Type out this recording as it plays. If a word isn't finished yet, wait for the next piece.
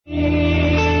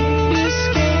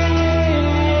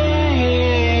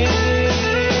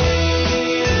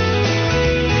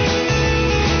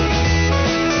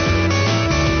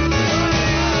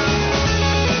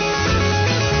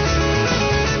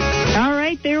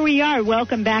here we are.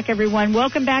 Welcome back, everyone.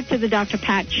 Welcome back to the Dr.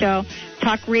 Pat Show,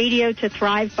 talk radio to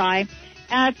thrive by.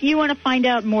 If you want to find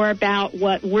out more about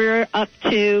what we're up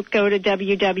to, go to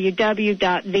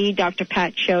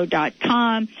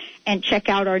www.thedrpatshow.com and check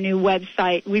out our new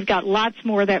website. We've got lots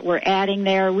more that we're adding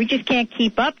there. We just can't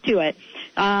keep up to it.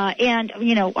 And,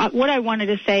 you know, what I wanted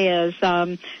to say is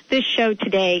this show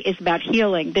today is about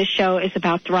healing. This show is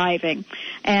about thriving.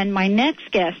 And my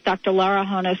next guest, Dr. Laura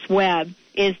Honos-Webb,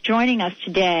 is joining us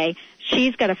today.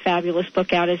 She's got a fabulous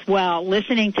book out as well,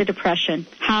 Listening to Depression,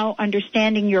 How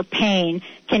Understanding Your Pain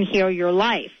Can Heal Your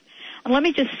Life. And let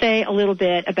me just say a little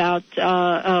bit about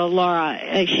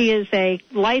Laura. She is a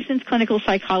licensed clinical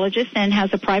psychologist and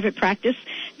has a private practice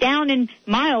down in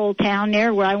my old town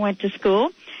there where I went to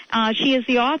school. She is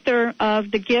the author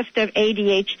of The Gift of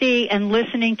ADHD and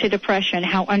Listening to Depression,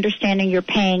 How Understanding Your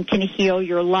Pain Can Heal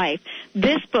Your Life.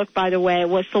 This book, by the way,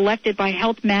 was selected by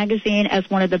Health Magazine as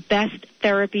one of the best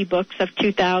therapy books of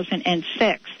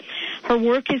 2006. Her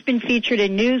work has been featured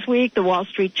in Newsweek, The Wall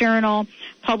Street Journal,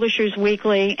 Publishers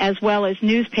Weekly, as well as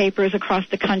newspapers across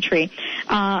the country.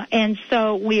 And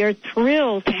so we are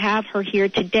thrilled to have her here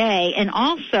today, and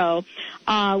also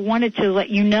wanted to let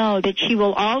you know that she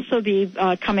will also be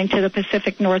coming to the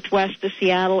Pacific Northwest, the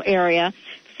Seattle area,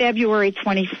 February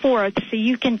 24th, so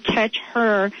you can catch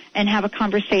her and have a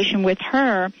conversation with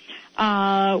her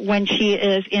when she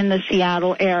is in the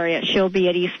Seattle area. She'll be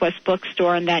at East West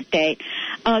Bookstore on that date.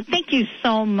 Thank you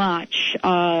so much,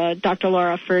 Dr.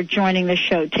 Laura, for joining the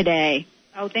show today.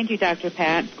 Oh, thank you, Dr.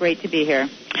 Pat. Great to be here.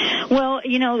 Well,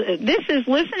 you know, this is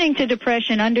Listening to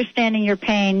Depression, Understanding Your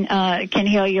Pain Can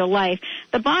Heal Your Life.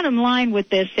 The bottom line with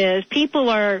this is people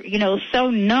are, you know,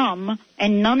 so numb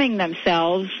and numbing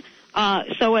themselves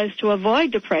so as to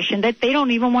avoid depression that they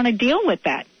don't even want to deal with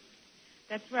that.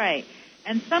 That's right.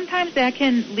 And sometimes that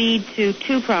can lead to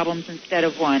two problems instead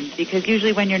of one, because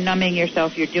usually when you're numbing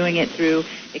yourself, you're doing it through,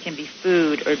 it can be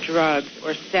food or drugs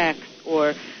or sex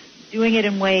or doing it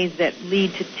in ways that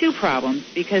lead to two problems,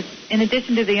 because in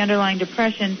addition to the underlying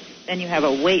depression, then you have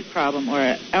a weight problem or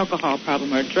an alcohol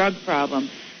problem or a drug problem.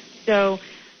 So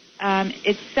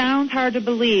it sounds hard to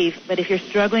believe, but if you're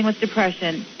struggling with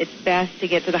depression, it's best to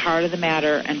get to the heart of the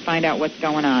matter and find out what's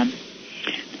going on.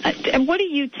 And what do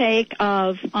you take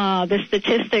of the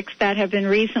statistics that have been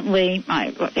recently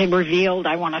revealed,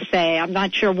 I want to say? I'm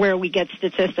not sure where we get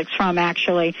statistics from,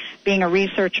 actually, being a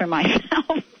researcher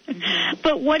myself.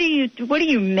 But what do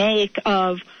you make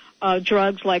of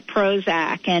drugs like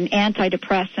Prozac and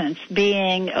antidepressants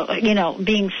being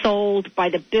sold by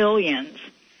the billions,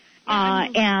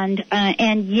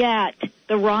 and yet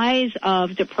the rise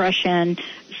of depression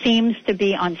seems to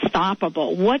be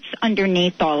unstoppable? What's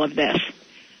underneath all of this?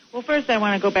 Well, first I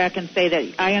want to go back and say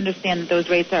that I understand that those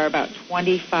rates are about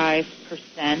 25%.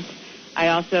 I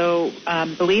also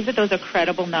believe that those are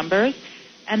credible numbers.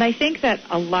 And I think that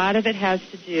a lot of it has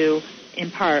to do,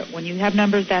 in part, when you have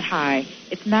numbers that high,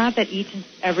 it's not that each and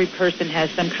every person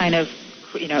has some kind of,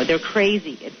 you know, they're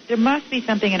crazy. There must be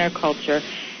something in our culture.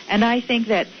 And I think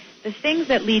that the things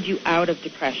that lead you out of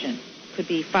depression could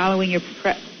be following your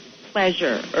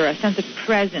pleasure or a sense of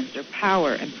presence or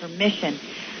power and permission.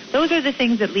 Those are the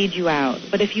things that lead you out.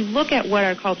 But if you look at what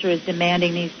our culture is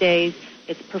demanding these days,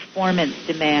 it's performance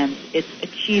demands, it's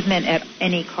achievement at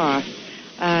any cost.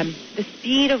 The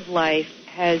speed of life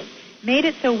has made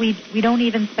it so we don't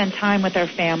even spend time with our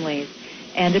families.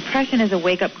 And depression is a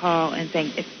wake-up call and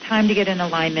saying it's time to get in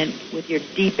alignment with your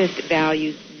deepest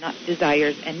values,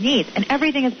 desires, and needs. And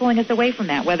everything is pulling us away from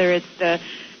that, whether it's the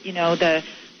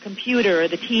computer or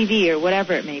the TV or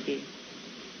whatever it may be.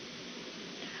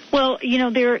 Well, you know,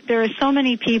 there are so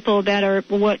many people that are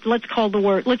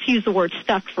let's use the word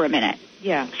stuck for a minute.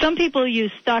 Yeah. Some people use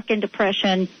stuck and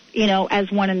depression, you know, as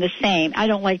one and the same. I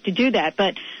don't like to do that,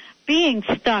 but being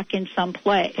stuck in some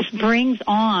place brings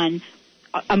on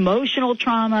emotional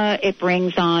trauma, it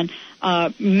brings on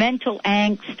mental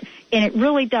angst, and it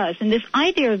really does. And this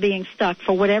idea of being stuck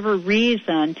for whatever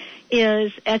reason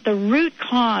is at the root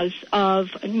cause of,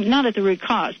 not at the root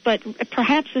cause, but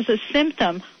perhaps is a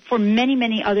symptom for many,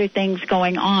 many other things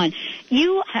going on.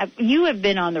 You have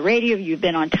been on the radio, you've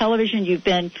been on television, you've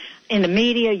been in the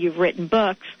media, you've written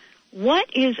books. What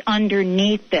is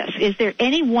underneath this? Is there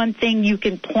any one thing you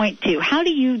can point to? How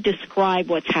do you describe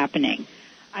what's happening?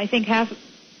 I think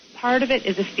part of it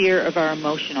is a fear of our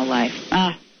emotional life.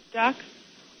 Stuck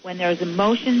when there's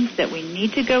emotions that we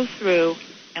need to go through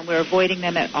and we're avoiding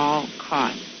them at all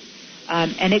costs.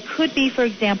 And it could be, for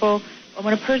example,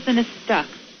 when a person is stuck,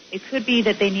 it could be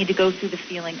that they need to go through the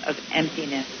feeling of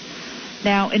emptiness.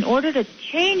 Now, in order to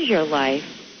change your life,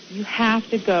 you have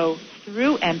to go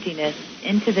through emptiness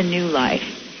into the new life.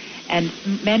 And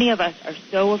many of us are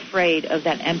so afraid of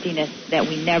that emptiness that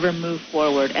we never move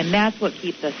forward, and that's what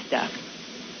keeps us stuck.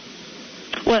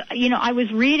 Well, I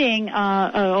was reading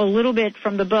a little bit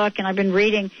from the book, and I've been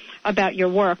reading about your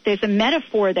work. There's a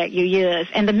metaphor that you use,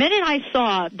 and the minute I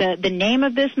saw the name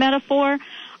of this metaphor,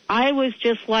 I was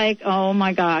just like, oh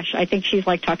my gosh, I think she's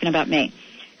like talking about me.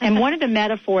 And one of the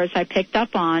metaphors I picked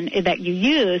up on that you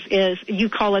use is, you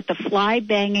call it the fly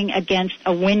banging against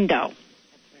a window. That's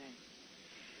right.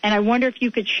 And I wonder if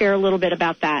you could share a little bit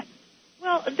about that.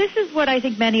 Well, this is what I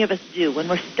think many of us do. When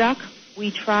we're stuck, we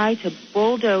try to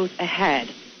bulldoze ahead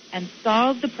and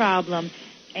solve the problem,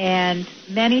 and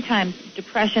many times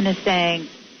depression is saying,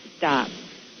 stop.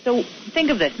 So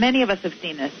think of this. Many of us have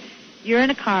seen this. You're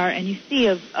in a car and you see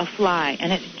a fly,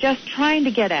 and it's just trying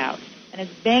to get out, and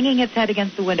it's banging its head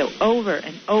against the window over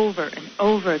and over and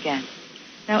over again.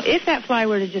 Now, if that fly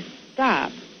were to just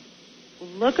stop,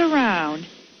 look around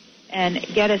and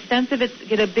get a sense of it,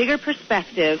 get a bigger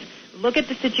perspective, look at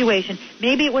the situation,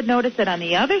 maybe it would notice that on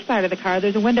the other side of the car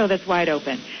there's a window that's wide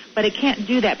open. But it can't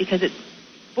do that because it's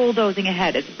bulldozing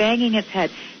ahead. It's banging its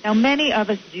head. Now, many of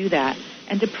us do that.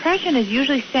 And depression is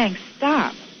usually saying,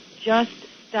 stop. Just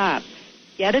stop.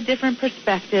 Get a different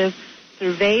perspective,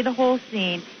 survey the whole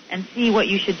scene, and see what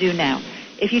you should do now.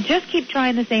 If you just keep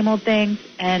trying the same old things,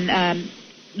 and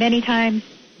many times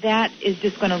that is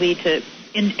just going to lead to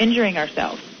injuring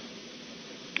ourselves.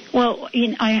 Well,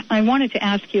 I wanted to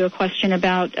ask you a question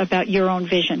about your own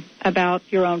vision, about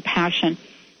your own passion,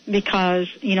 because,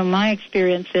 my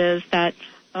experience is that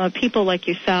people like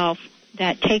yourself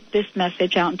that take this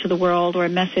message out into the world, or a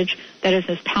message that is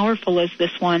as powerful as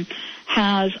this one,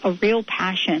 has a real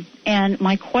passion. And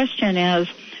my question is,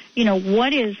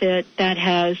 what is it that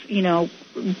has,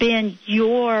 been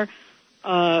your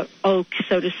oak,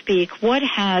 so to speak? What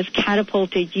has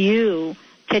catapulted you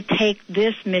to take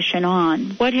this mission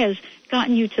on? What has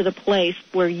gotten you to the place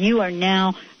where you are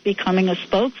now becoming a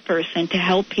spokesperson to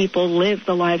help people live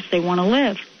the lives they want to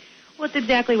live? Well, it's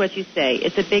exactly what you say.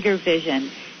 It's a bigger vision.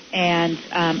 And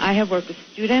I have worked with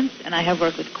students and I have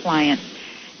worked with clients.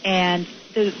 And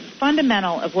the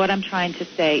fundamental of what I'm trying to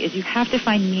say is you have to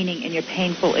find meaning in your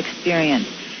painful experience,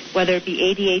 whether it be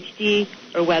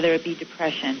ADHD or whether it be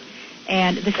depression.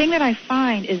 And the thing that I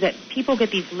find is that people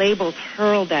get these labels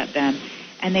hurled at them,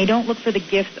 and they don't look for the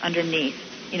gifts underneath.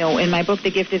 In my book,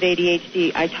 The Gift of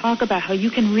ADHD, I talk about how you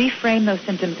can reframe those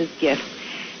symptoms as gifts.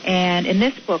 And in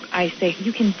this book, I say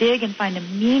you can dig and find the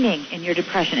meaning in your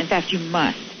depression. In fact, you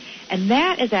must. And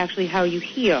that is actually how you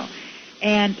heal.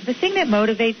 And the thing that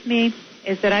motivates me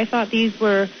is that I thought these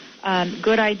were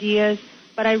good ideas,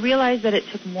 but I realized that it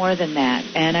took more than that.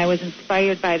 And I was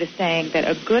inspired by the saying that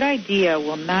a good idea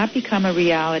will not become a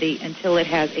reality until it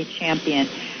has a champion.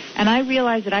 And I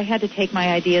realized that I had to take my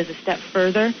ideas a step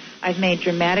further. I've made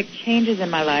dramatic changes in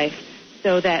my life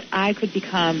so that I could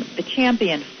become the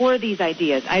champion for these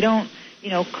ideas. I don't,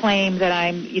 claim that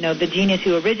I'm, the genius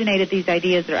who originated these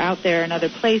ideas. They're out there in other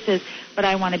places, but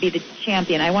I want to be the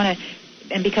champion.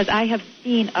 And because I have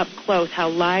seen up close how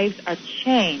lives are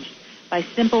changed by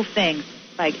simple things,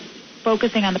 like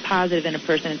focusing on the positive in a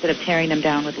person instead of tearing them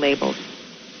down with labels.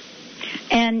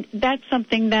 And that's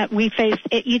something that we face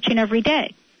each and every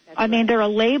day. I mean, there are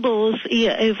labels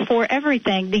for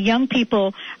everything. The young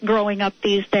people growing up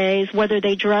these days, whether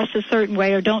they dress a certain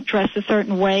way or don't dress a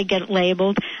certain way, get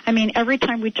labeled. I mean, every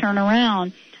time we turn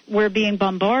around, we're being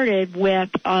bombarded with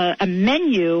a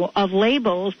menu of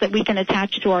labels that we can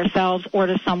attach to ourselves or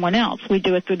to someone else. We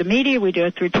do it through the media. We do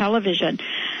it through television.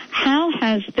 How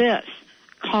has this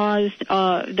caused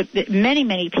many,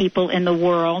 many people in the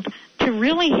world to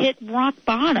really hit rock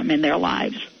bottom in their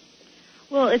lives?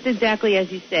 Well, it's exactly as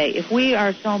you say. If we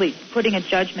are solely putting a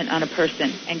judgment on a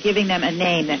person and giving them a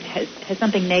name that has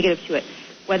something negative to it,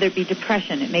 whether it be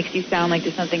depression, it makes you sound like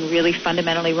there's something really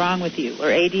fundamentally wrong with you, or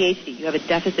ADHD, you have a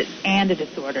deficit and a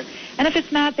disorder. And if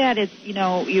it's not that, it's,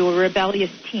 you're a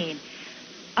rebellious teen.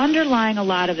 Underlying a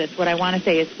lot of this, what I want to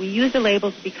say is we use the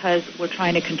labels because we're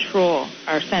trying to control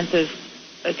our sense of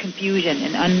confusion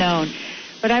and unknown.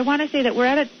 But I want to say that we're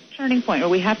at a turning point where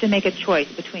we have to make a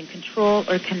choice between control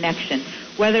or connection.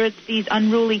 Whether it's these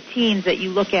unruly teens that you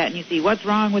look at and you see, what's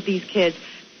wrong with these kids?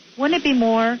 Wouldn't it be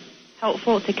more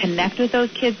helpful to connect with those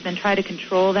kids than try to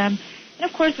control them? And,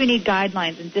 of course, we need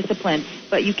guidelines and discipline,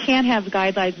 but you can't have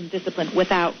guidelines and discipline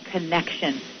without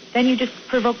connection. Then you just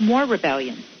provoke more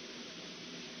rebellion.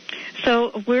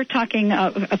 So we're talking,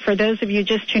 for those of you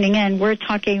just tuning in, we're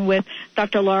talking with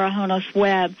Dr. Laura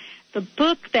Honos-Webb. The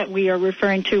book that we are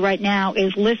referring to right now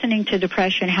is Listening to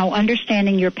Depression, How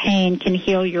Understanding Your Pain Can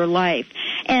Heal Your Life.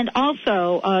 And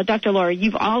also, Dr. Laura,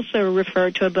 you've also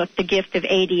referred to a book, The Gift of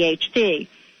ADHD.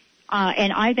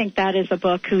 And I think that is a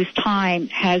book whose time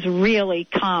has really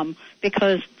come,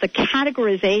 because the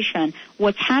categorization,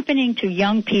 what's happening to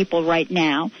young people right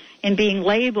now and being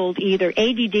labeled either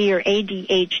ADD or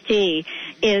ADHD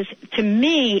is, to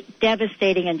me,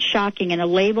 devastating and shocking, and a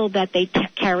label that they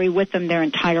carry with them their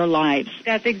entire lives.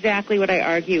 That's exactly what I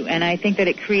argue, and I think that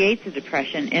it creates a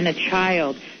depression in a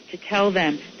child to tell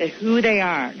them that who they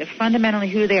are, that fundamentally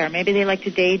who they are. Maybe they like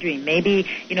to daydream. Maybe,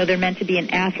 they're meant to be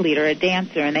an athlete or a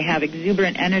dancer and they have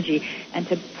exuberant energy. And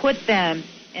to put them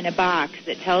in a box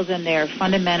that tells them they're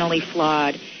fundamentally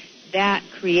flawed, that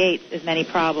creates as many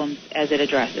problems as it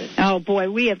addresses. Oh, boy,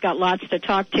 we have got lots to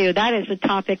talk to. That is a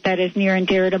topic that is near and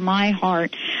dear to my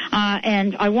heart.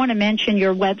 And I want to mention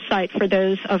your website for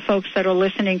those folks that are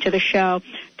listening to the show,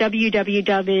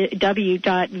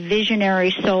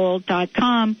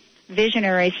 www.visionarysoul.com,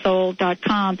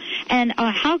 visionarysoul.com. And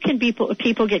how can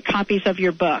people get copies of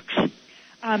your books?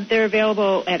 They're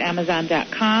available at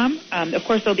Amazon.com. Of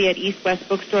course, they'll be at East West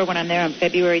Bookstore when I'm there on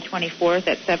February 24th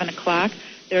at 7 o'clock.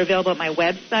 They're available at my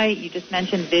website. You just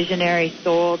mentioned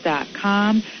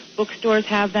visionarysoul.com. Bookstores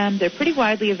have them. They're pretty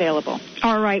widely available.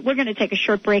 All right. We're going to take a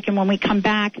short break, and when we come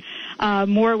back,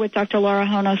 more with Dr. Laura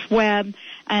Honos-Webb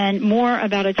and more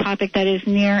about a topic that is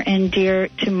near and dear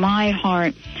to my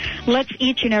heart. Let's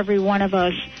each and every one of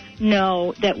us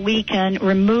know that we can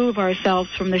remove ourselves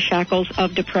from the shackles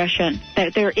of depression,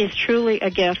 that there is truly a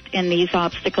gift in these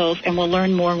obstacles, and we'll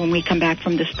learn more when we come back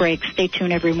from this break. Stay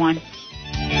tuned, everyone.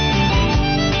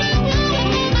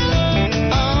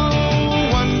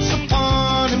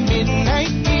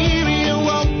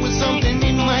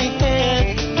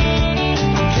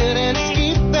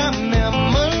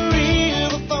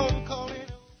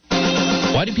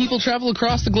 Why do people travel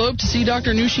across the globe to see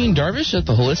Dr. Nusheen Darvish at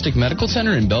the Holistic Medical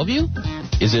Center in Bellevue?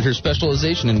 Is it her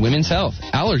specialization in women's health,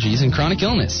 allergies, and chronic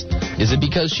illness? Is it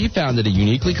because she founded a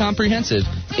uniquely comprehensive,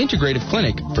 integrative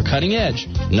clinic for cutting-edge,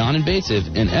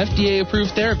 non-invasive, and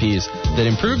FDA-approved therapies that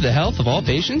improve the health of all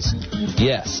patients?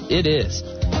 Yes, it is.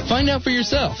 Find out for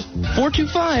yourself.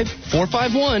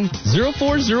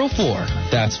 425-451-0404.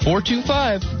 That's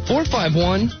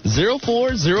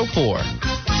 425-451-0404.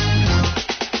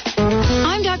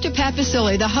 I'm Dr. Pat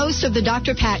Basile, the host of the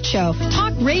Dr. Pat Show.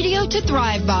 Talk radio to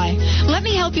thrive by. Let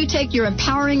me help you take your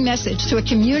empowering message to a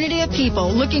community of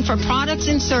people looking for products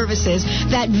and services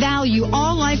that value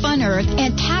all life on earth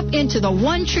and tap into the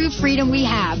one true freedom we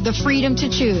have, the freedom to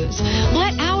choose.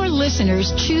 Let our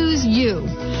listeners choose you.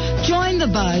 Join the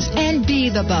buzz and be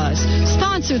the buzz.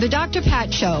 Sponsor the Dr.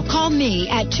 Pat Show. Call me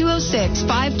at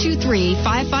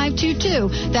 206-523-5522.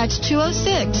 That's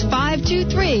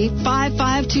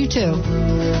 206-523-5522.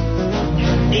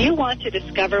 Do you want to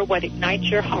discover what ignites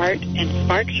your heart and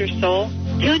sparks your soul?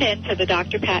 Tune in to the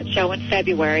Dr. Pat Show in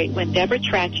February when Deborah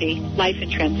Trachy, Life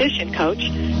and Transition Coach,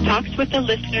 talks with the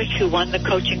listeners who won the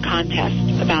coaching contest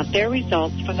about their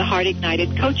results from the Heart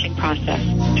Ignited coaching process.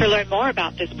 To learn more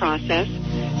about this process,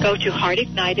 go to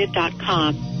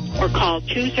heartignited.com or call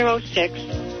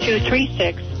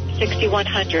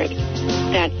 206-236-6100.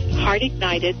 That's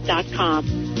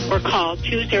heartignited.com or call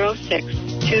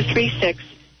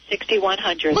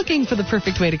 206-236-6100. Looking for the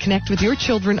perfect way to connect with your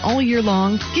children all year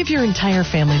long? Give your entire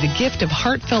family the gift of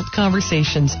heartfelt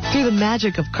conversations through the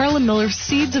magic of Carla Miller's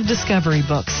Seeds of Discovery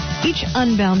books. Each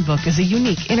Unbound book is a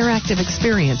unique interactive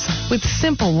experience with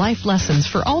simple life lessons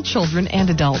for all children and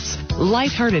adults.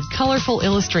 Lighthearted, colorful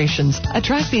illustrations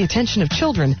attract the attention of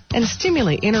children and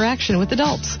stimulate interaction with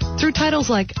adults through titles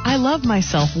like I Love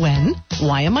Myself When,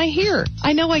 Why Am I Here?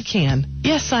 I Know I Can,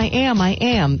 Yes I Am,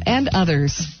 and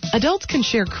others. Adults can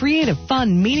share creative,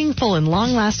 fun, meaningful, and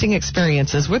long-lasting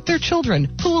experiences with their children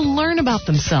who will learn about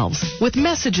themselves with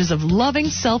messages of loving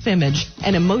self-image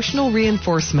and emotional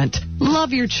reinforcement.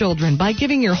 Love your children by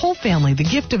giving your whole family the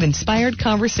gift of inspired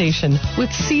conversation with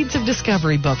Seeds of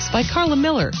Discovery books by Carla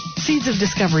Miller. Seeds of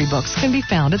Discovery books can be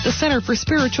found at the Center for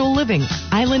Spiritual Living,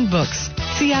 Island Books,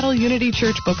 Seattle Unity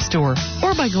Church Bookstore,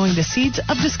 or by going to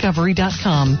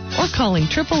seedsofdiscovery.com or calling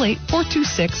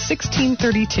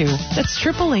 888-426-1632. That's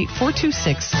 888-426-1632.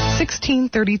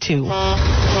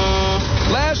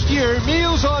 Last year,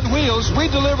 Meals on Wheels, we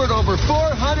delivered over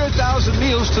 400,000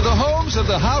 meals to the homes of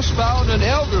the housebound and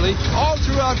elderly all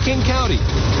throughout King County.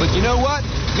 But you know what?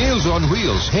 Meals on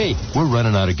Wheels, hey, we're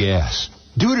running out of gas.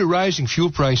 Due to rising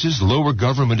fuel prices, lower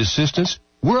government assistance,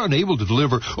 we're unable to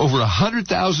deliver over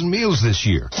 100,000 meals this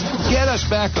year. Get us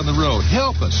back on the road.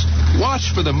 Help us.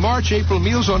 Watch for the March-April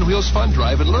Meals on Wheels Fund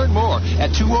Drive and learn more at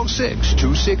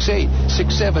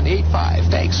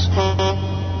 206-268-6785. Thanks.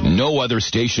 No other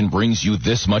station brings you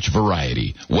this much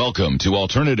variety. Welcome to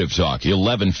Alternative Talk,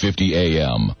 1150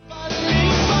 AM.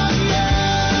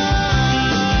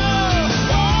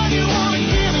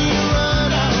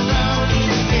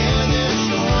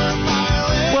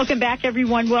 Welcome back,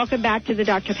 everyone. Welcome back to the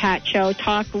Dr. Pat Show,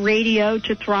 talk radio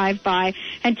to thrive by.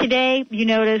 And today, you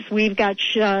notice we've got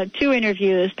 2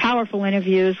 interviews, powerful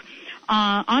interviews,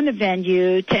 on the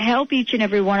venue to help each and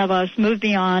every one of us move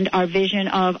beyond our vision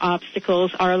of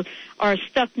obstacles, our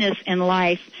stuckness in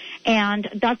life. And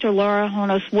Dr. Laura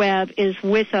Honos-Webb is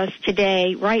with us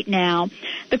today, right now.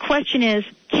 The question is,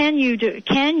 can your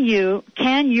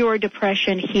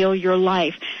depression heal your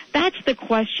life? That's the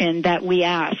question that we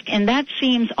ask. And that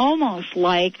seems almost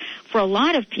like, for a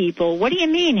lot of people, what do you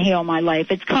mean heal my life?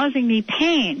 It's causing me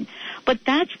pain. But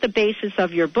that's the basis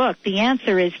of your book. The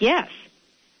answer is yes.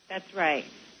 That's right.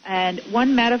 And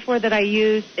one metaphor that I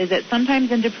use is that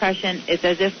sometimes in depression, it's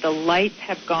as if the lights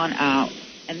have gone out.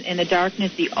 And in the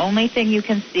darkness, the only thing you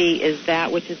can see is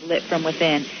that which is lit from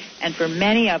within. And for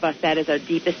many of us, that is our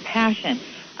deepest passion.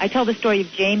 I tell the story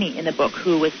of Jamie in the book,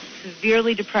 who was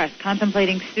severely depressed,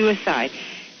 contemplating suicide.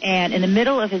 And in the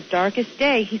middle of his darkest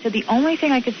day, he said, the only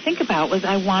thing I could think about was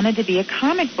I wanted to be a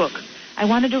comic book. I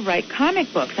wanted to write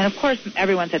comic books. And, of course,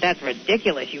 everyone said, that's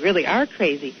ridiculous. You really are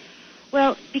crazy.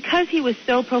 Well, because he was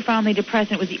so profoundly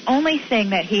depressed, and it was the only thing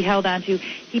that he held on to,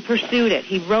 he pursued it.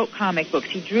 He wrote comic books.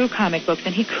 He drew comic books.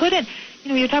 And he couldn't,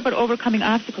 you talk about overcoming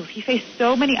obstacles. He faced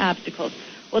so many obstacles.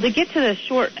 Well, to get to the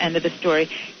short end of the story,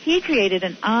 he created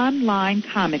an online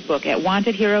comic book at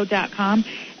wantedhero.com,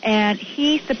 and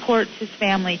he supports his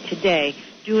family today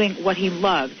doing what he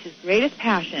loves, his greatest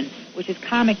passion, which is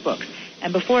comic books.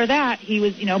 And before that, he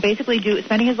was, basically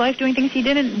spending his life doing things he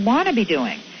didn't want to be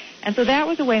doing. And so that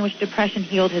was a way in which depression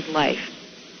healed his life.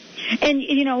 And,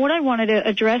 what I wanted to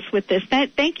address with this,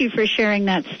 thank you for sharing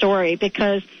that story,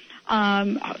 because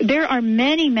there are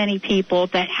many, many people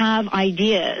that have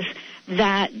ideas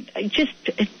that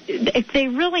they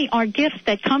really are gifts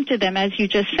that come to them, as you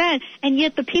just said, and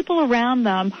yet the people around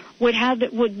them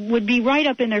would be right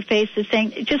up in their faces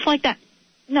saying, just like that,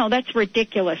 no, that's a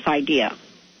ridiculous idea.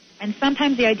 And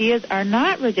sometimes the ideas are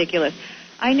not ridiculous.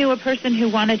 I knew a person who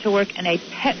wanted to work in a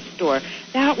pet store.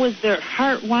 That was their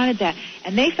heart wanted that.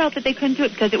 And they felt that they couldn't do it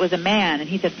because it was a man. And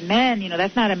he said, men,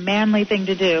 that's not a manly thing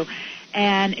to do.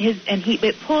 And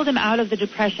it pulled him out of the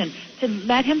depression to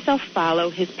let himself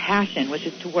follow his passion, which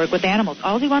is to work with animals.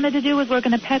 All he wanted to do was work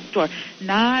in a pet store,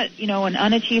 not, an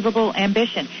unachievable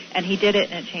ambition. And he did it,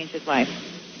 and it changed his life.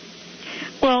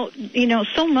 Well,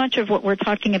 so much of what we're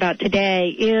talking about today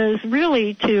is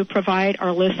really to provide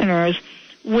our listeners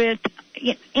with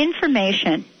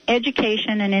information,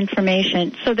 education and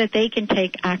information, so that they can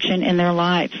take action in their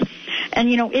lives. And,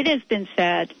 it has been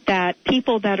said that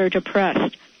people that are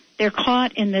depressed, they're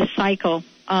caught in this cycle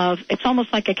of, it's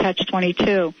almost like a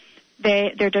catch-22.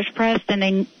 They're depressed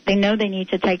and they know they need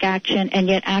to take action, and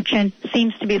yet action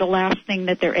seems to be the last thing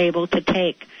that they're able to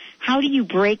take. How do you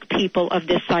break people of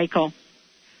this cycle?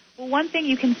 Well, one thing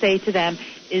you can say to them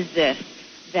is this,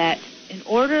 that in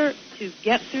order to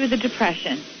get through the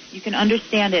depression, you can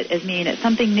understand it as meaning that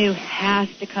something new has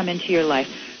to come into your life.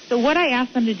 So what I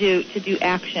ask them to do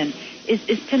action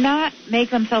is to not make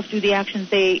themselves do the actions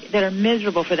that are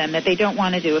miserable for them, that they don't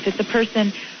want to do. If it's a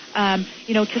person,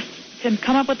 to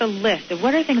come up with a list of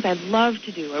what are things I'd love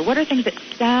to do, or what are things that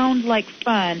sound like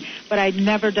fun but I'd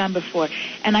never done before.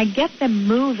 And I get them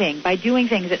moving by doing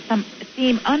things that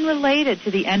seem unrelated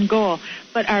to the end goal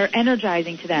but are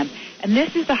energizing to them. And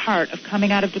this is the heart of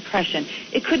coming out of depression.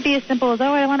 It could be as simple as,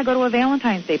 I want to go to a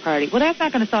Valentine's Day party. Well, that's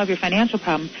not going to solve your financial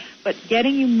problems, but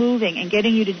getting you moving and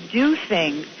getting you to do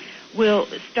things will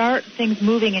start things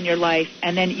moving in your life,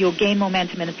 and then you'll gain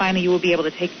momentum, and finally you will be able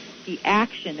to take the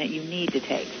action that you need to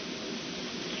take.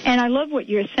 And I love what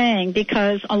you're saying,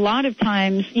 because a lot of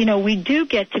times, we do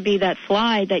get to be that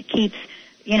fly that keeps,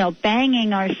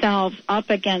 banging ourselves up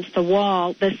against the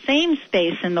wall, the same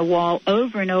space in the wall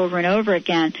over and over and over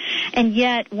again. And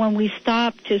yet when we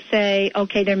stop to say,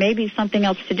 okay, there may be something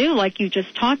else to do, like you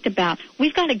just talked about,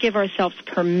 we've got to give ourselves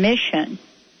permission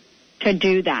to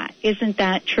do that. Isn't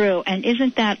that true? And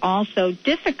isn't that also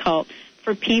difficult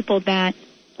for people that,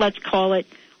 let's call it,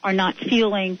 are not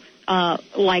feeling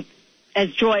like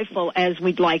as joyful as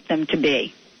we'd like them to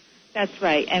be? That's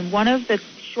right. And one of the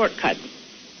shortcuts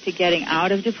to getting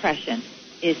out of depression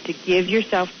is to give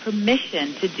yourself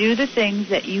permission to do the things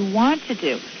that you want to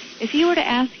do. If you were to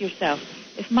ask yourself,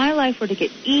 if my life were to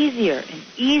get easier and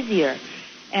easier,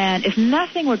 and if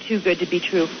nothing were too good to be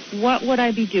true, what would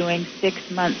I be doing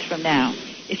 6 months from now?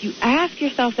 If you ask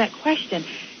yourself that question,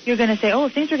 you're going to say,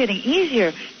 if things were getting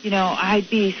easier, I'd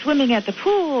be swimming at the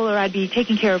pool, or I'd be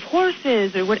taking care of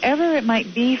horses, or whatever it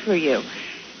might be for you.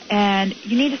 And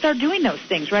you need to start doing those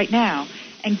things right now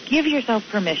and give yourself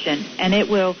permission, and it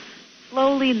will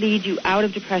slowly lead you out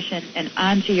of depression and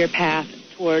onto your path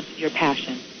towards your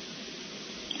passion.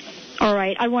 All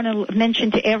right. I want to mention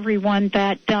to everyone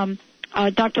that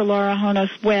Dr. Laura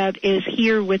Honos-Webb is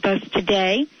here with us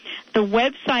today. The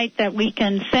website that we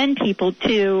can send people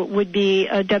to would be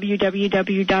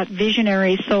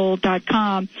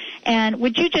www.visionarysoul.com. And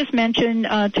would you just mention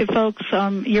to folks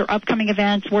your upcoming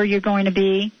events, where you're going to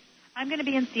be? I'm going to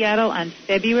be in Seattle on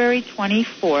February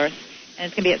 24th, and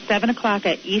it's going to be at 7 o'clock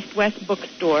at East West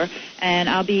Bookstore. And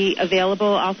I'll be available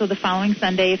also the following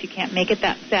Sunday if you can't make it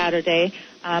that Saturday.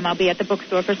 I'll be at the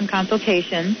bookstore for some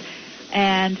consultations.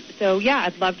 And so, yeah,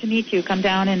 I'd love to meet you. Come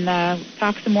down and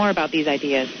talk some more about these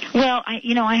ideas. Well,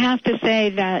 I have to say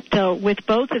that with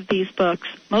both of these books,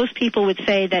 most people would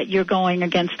say that you're going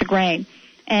against the grain.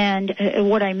 And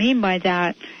what I mean by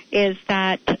that is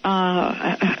that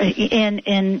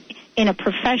in a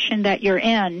profession that you're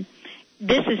in,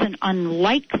 this is an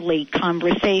unlikely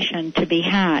conversation to be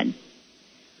had.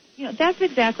 That's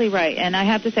exactly right. And I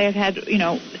have to say I've had,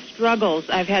 struggles.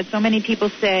 I've had so many people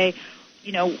say,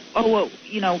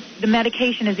 the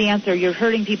medication is the answer. You're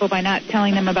hurting people by not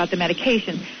telling them about the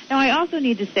medication. Now, I also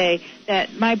need to say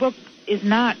that my book is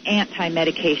not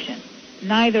anti-medication.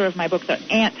 Neither of my books are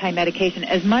anti-medication,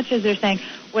 as much as they're saying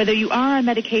whether you are on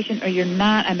medication or you're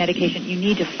not on medication, you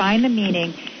need to find the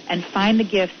meaning and find the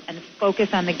gifts and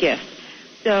focus on the gifts.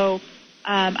 So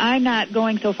I'm not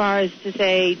going so far as to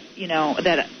say,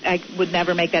 that I would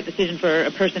never make that decision for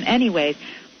a person anyways,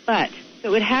 but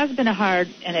so it has been a hard,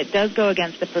 and it does go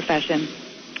against the profession.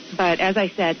 But as I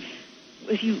said,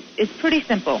 it's pretty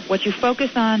simple. What you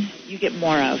focus on, you get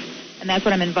more of. And that's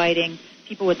what I'm inviting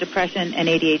people with depression and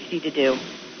ADHD to do.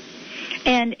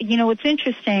 And, it's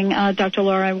interesting, Dr.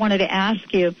 Laura, I wanted to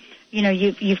ask you,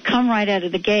 you've come right out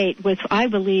of the gate with, I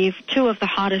believe, two of the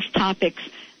hottest topics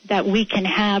that we can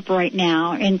have right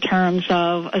now in terms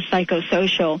of a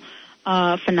psychosocial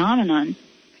phenomenon.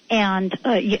 And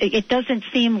it doesn't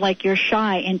seem like you're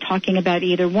shy in talking about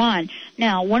either one.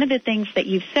 Now, one of the things that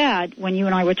you've said when you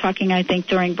and I were talking, I think,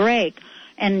 during break,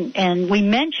 and we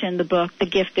mentioned the book, The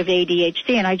Gift of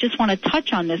ADHD, and I just want to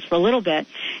touch on this for a little bit,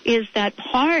 is that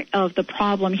part of the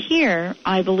problem here,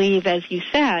 I believe, as you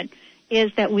said,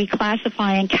 is that we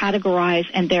classify and categorize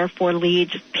and therefore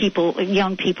leads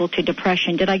young people to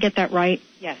depression. Did I get that right?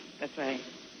 Yes, that's right.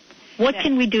 What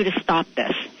can we do to stop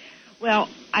this? Well,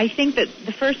 I think that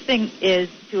the first thing is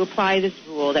to apply this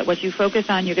rule that what you focus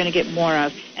on, you're going to get more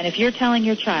of. And if you're telling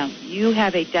your child you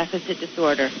have a deficit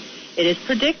disorder, it is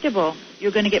predictable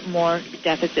you're going to get more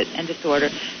deficit and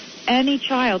disorder. Any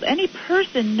child, any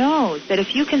person knows that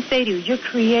if you can say to you, you're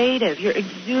creative, you're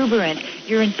exuberant,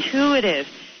 you're intuitive,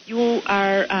 you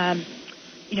are,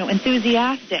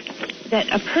 enthusiastic, that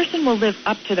a person will live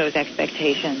up to those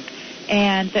expectations.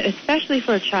 And that especially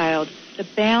for a child, the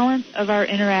balance of our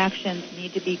interactions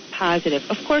need to be positive.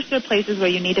 Of course, there are places where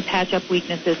you need to patch up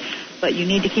weaknesses, but you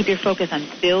need to keep your focus on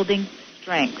building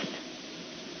strength.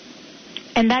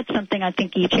 And that's something I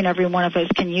think each and every one of us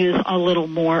can use a little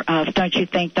more of, don't you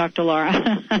think, Dr. Laura?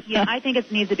 Yeah, I think it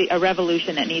needs to be a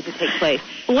revolution that needs to take place.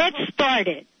 Let's start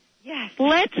it. Yes.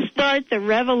 Let's start the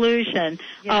revolution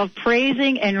of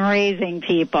praising and raising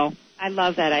people. I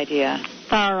love that idea.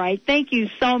 All right. Thank you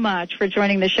so much for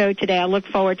joining the show today. I look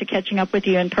forward to catching up with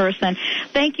you in person.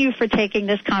 Thank you for taking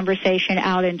this conversation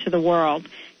out into the world.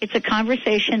 It's a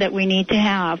conversation that we need to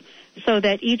have so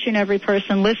that each and every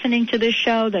person listening to this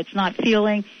show that's not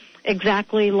feeling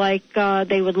exactly like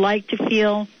they would like to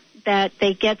feel, that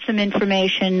they get some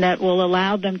information that will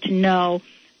allow them to know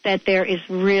that there is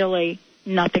really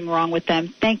nothing wrong with them.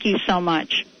 Thank you so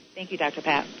much. Thank you, Dr.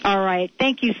 Pat. All right.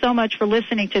 Thank you so much for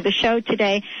listening to the show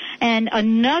today. And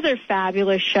another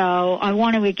fabulous show. I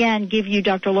want to, again, give you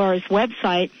Dr. Laura's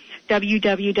website,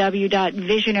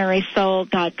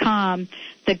 www.visionarysoul.com.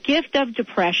 The Gift of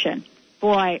Depression.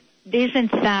 Boy,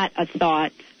 isn't that a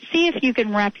thought? See if you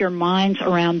can wrap your minds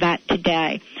around that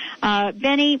today.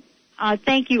 Benny,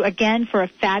 thank you again for a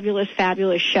fabulous,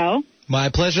 fabulous show. My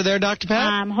pleasure there, Dr. Pat.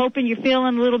 I'm hoping you're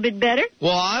feeling a little bit better.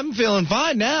 Well, I'm feeling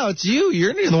fine now. It's you.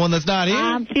 You're the one that's not here.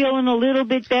 I'm feeling a little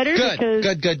bit better. Good.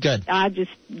 I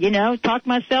just, talked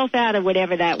myself out of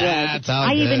whatever that was. That's all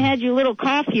I good. even had your little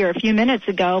cough here a few minutes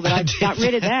ago, but I got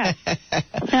rid of that.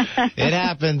 It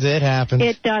happens.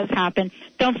 It does happen.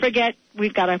 Don't forget,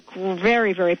 we've got a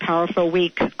very, very powerful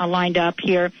week lined up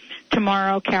here.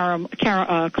 Tomorrow,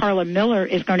 Carla Miller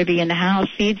is going to be in the house,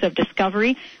 Seeds of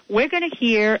Discovery. We're going to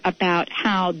hear about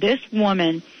how this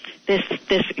woman, this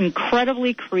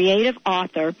incredibly creative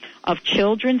author of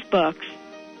children's books,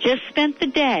 just spent the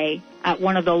day at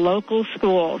one of the local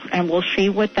schools, and we'll see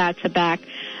what that's about.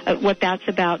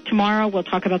 Tomorrow, we'll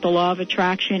talk about the law of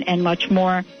attraction and much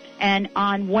more. And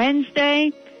on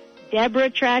Wednesday, Deborah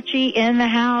Trachy in the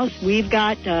house. We've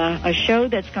got a show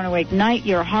that's going to ignite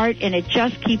your heart, and it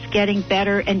just keeps getting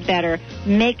better and better.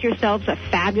 Make yourselves a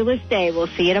fabulous day. We'll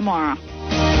see you tomorrow.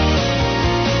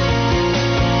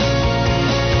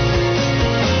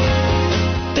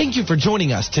 Thank you for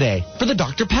joining us today for the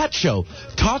Dr. Pat Show,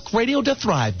 talk radio to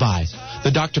thrive by.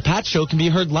 The Dr. Pat Show can be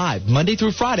heard live Monday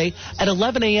through Friday at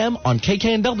 11 a.m. on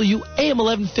KKNW AM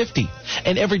 1150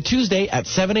 and every Tuesday at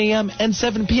 7 a.m. and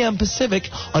 7 p.m. Pacific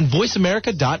on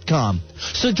VoiceAmerica.com.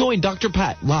 So join Dr.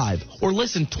 Pat live or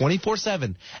listen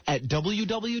 24/7 at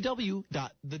www.thedoctor.